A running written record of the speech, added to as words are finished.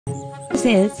This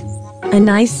is a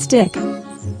nice stick.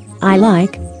 I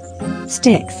like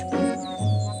sticks.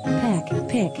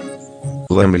 Pick.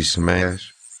 Lemme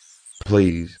Smash.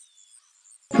 Please.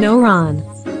 No, Ron.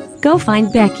 Go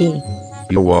find Becky.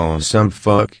 You want some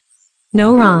fuck?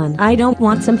 No, Ron, I don't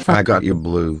want some I got you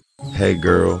blue. Hey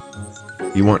girl.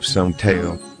 You want some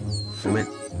tail? Flint.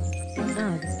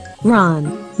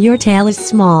 Ron, your tail is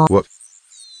small. What?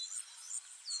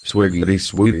 Swiggity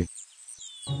sweetie.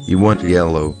 You want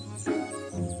yellow.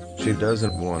 She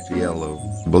doesn't want yellow.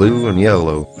 Blue and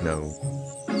yellow, no.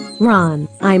 Ron,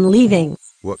 I'm leaving.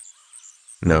 What?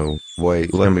 No,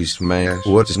 wait, Lemme Smash.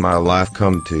 What does my life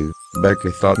come to? Becky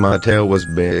thought my tail was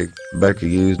big. Becky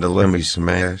used a Lemme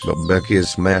Smash, but Becky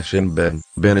is smashing Ben.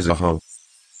 Ben is a hoe.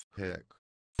 Heck.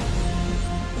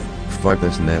 Fuck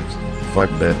this next. Fuck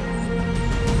Bet.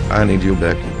 I need you,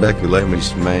 Becky. Becky, Lemme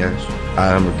Smash.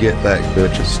 I'ma get that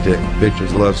bitch a stick.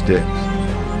 Bitches love sticks.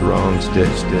 Wrong stick.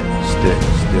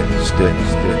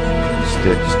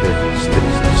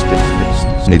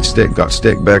 Need stick, got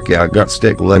stick, Becky. I got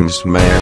stick, Lemme Smash.